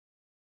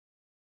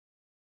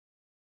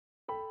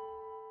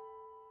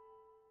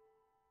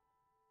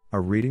A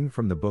reading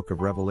from the book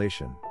of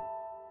Revelation.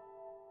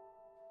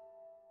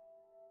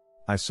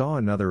 I saw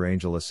another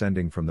angel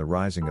ascending from the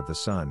rising of the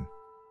sun,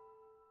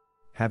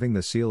 having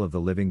the seal of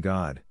the living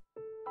God.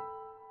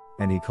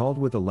 And he called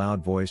with a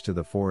loud voice to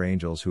the four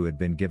angels who had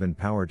been given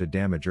power to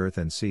damage earth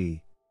and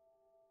sea,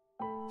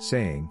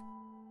 saying,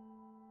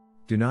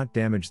 "Do not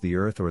damage the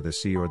earth or the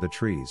sea or the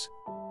trees,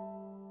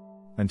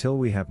 until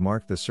we have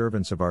marked the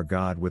servants of our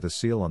God with a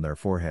seal on their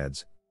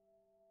foreheads."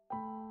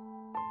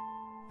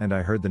 And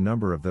I heard the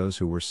number of those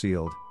who were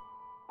sealed: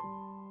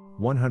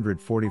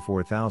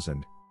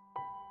 144,000,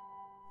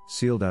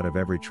 sealed out of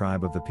every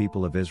tribe of the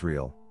people of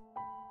Israel.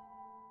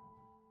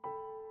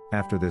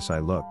 After this I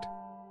looked,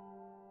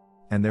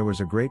 and there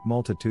was a great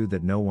multitude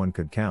that no one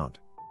could count,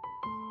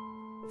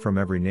 from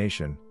every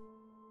nation,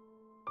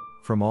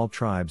 from all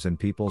tribes and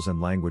peoples and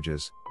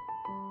languages,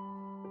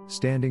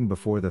 standing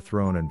before the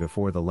throne and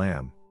before the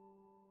Lamb,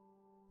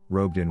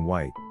 robed in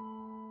white,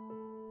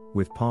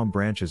 with palm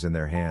branches in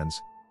their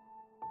hands.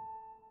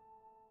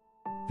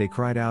 They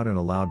cried out in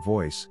a loud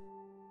voice,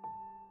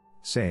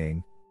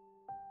 saying,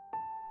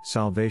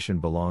 "Salvation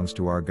belongs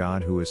to our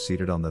God who is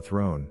seated on the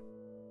throne,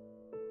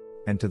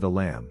 and to the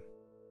Lamb."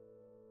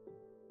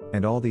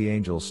 And all the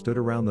angels stood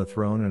around the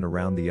throne and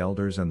around the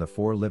elders and the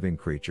four living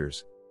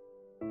creatures,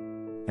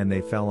 and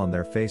they fell on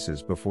their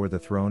faces before the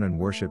throne and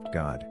worshipped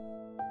God,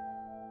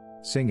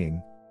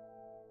 singing,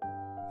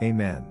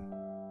 "Amen.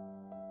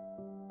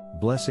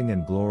 Blessing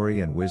and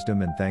glory and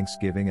wisdom and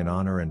thanksgiving and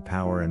honor and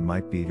power and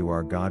might be to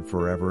our God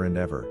forever and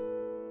ever.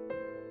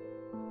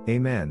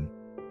 Amen."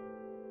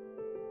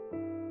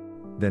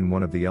 Then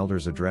one of the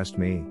elders addressed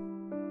me,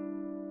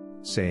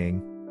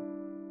 saying,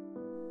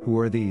 "Who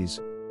are these,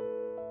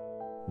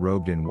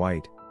 robed in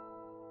white,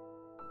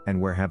 and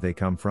where have they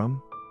come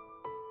from?"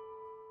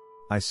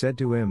 I said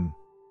to him,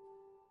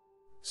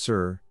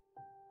 "Sir,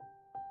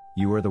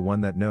 you are the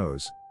one that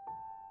knows."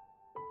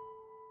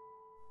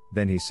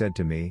 Then he said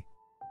to me,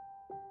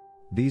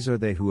 "These are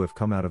they who have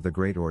come out of the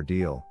great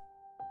ordeal.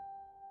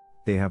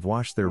 They have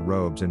washed their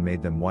robes and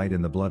made them white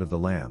in the blood of the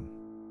Lamb."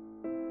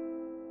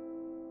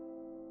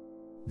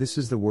 This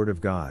is the word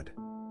of God.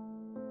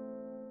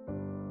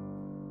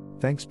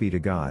 Thanks be to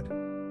God.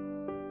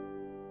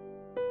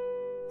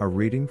 A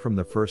reading from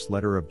the first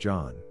letter of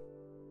John.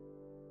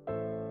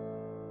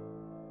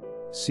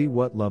 See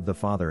what love the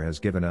Father has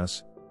given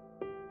us,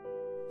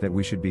 that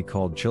we should be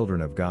called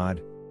children of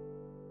God,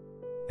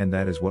 and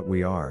that is what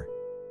we are.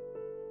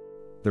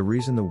 The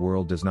reason the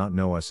world does not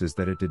know us is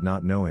that it did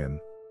not know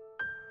Him.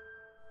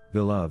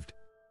 Beloved,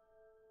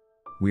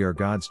 we are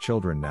God's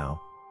children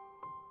now.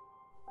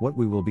 What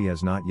we will be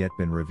has not yet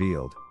been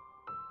revealed.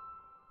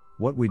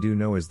 What we do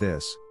know is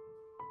this: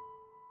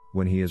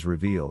 when He is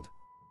revealed,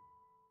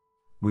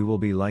 we will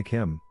be like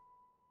Him,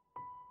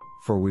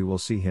 for we will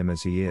see Him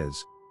as He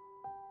is.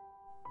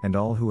 And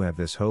all who have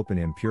this hope in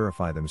Him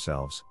purify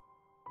themselves,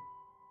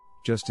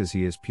 just as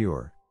He is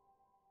pure.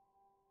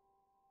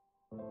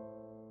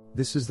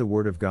 This is the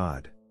word of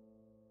God.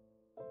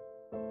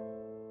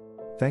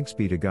 Thanks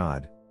be to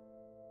God.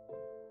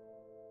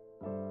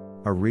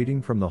 A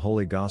reading from the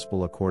Holy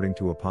Gospel according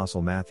to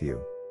Apostle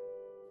Matthew.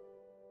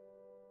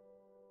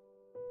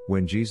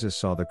 When Jesus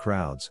saw the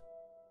crowds,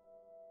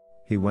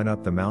 He went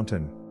up the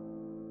mountain,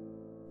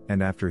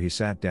 and after He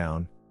sat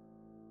down,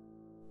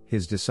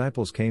 His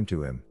disciples came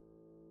to Him.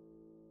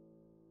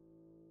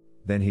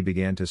 Then He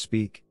began to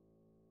speak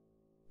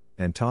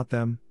and taught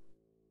them,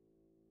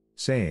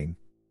 saying,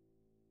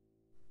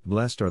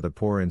 "Blessed are the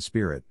poor in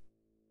spirit,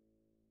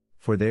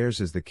 for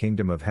theirs is the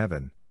kingdom of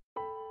heaven.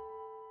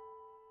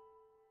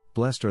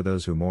 Blessed are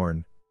those who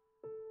mourn,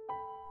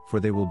 for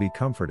they will be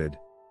comforted.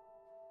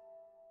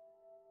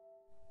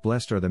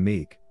 Blessed are the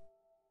meek,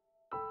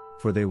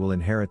 for they will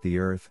inherit the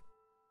earth.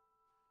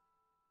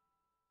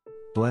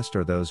 Blessed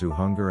are those who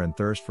hunger and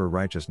thirst for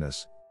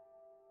righteousness,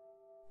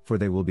 for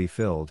they will be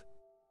filled.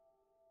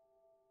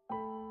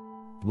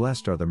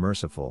 Blessed are the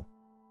merciful,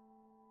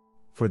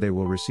 for they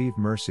will receive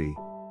mercy.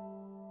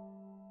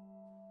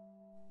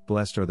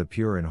 Blessed are the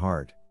pure in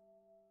heart,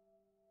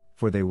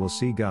 for they will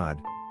see God.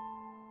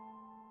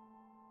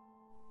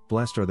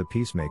 Blessed are the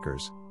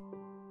peacemakers,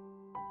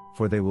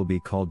 for they will be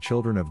called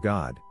children of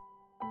God.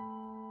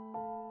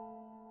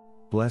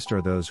 Blessed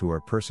are those who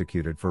are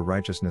persecuted for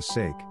righteousness'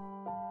 sake,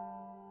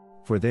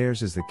 for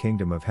theirs is the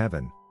kingdom of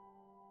heaven.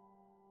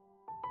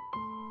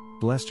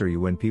 Blessed are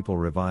you when people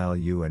revile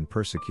you and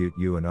persecute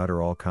you and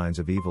utter all kinds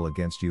of evil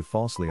against you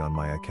falsely on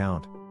my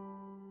account.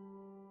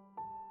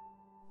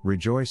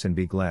 Rejoice and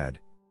be glad,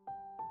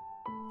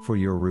 for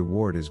your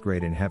reward is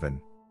great in heaven.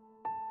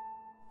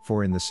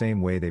 For in the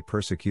same way they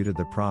persecuted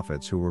the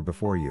prophets who were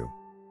before you."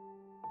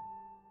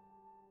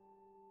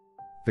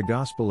 The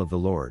Gospel of the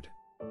Lord.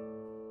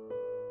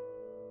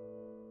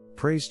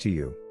 Praise to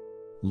you,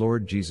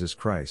 Lord Jesus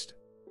Christ.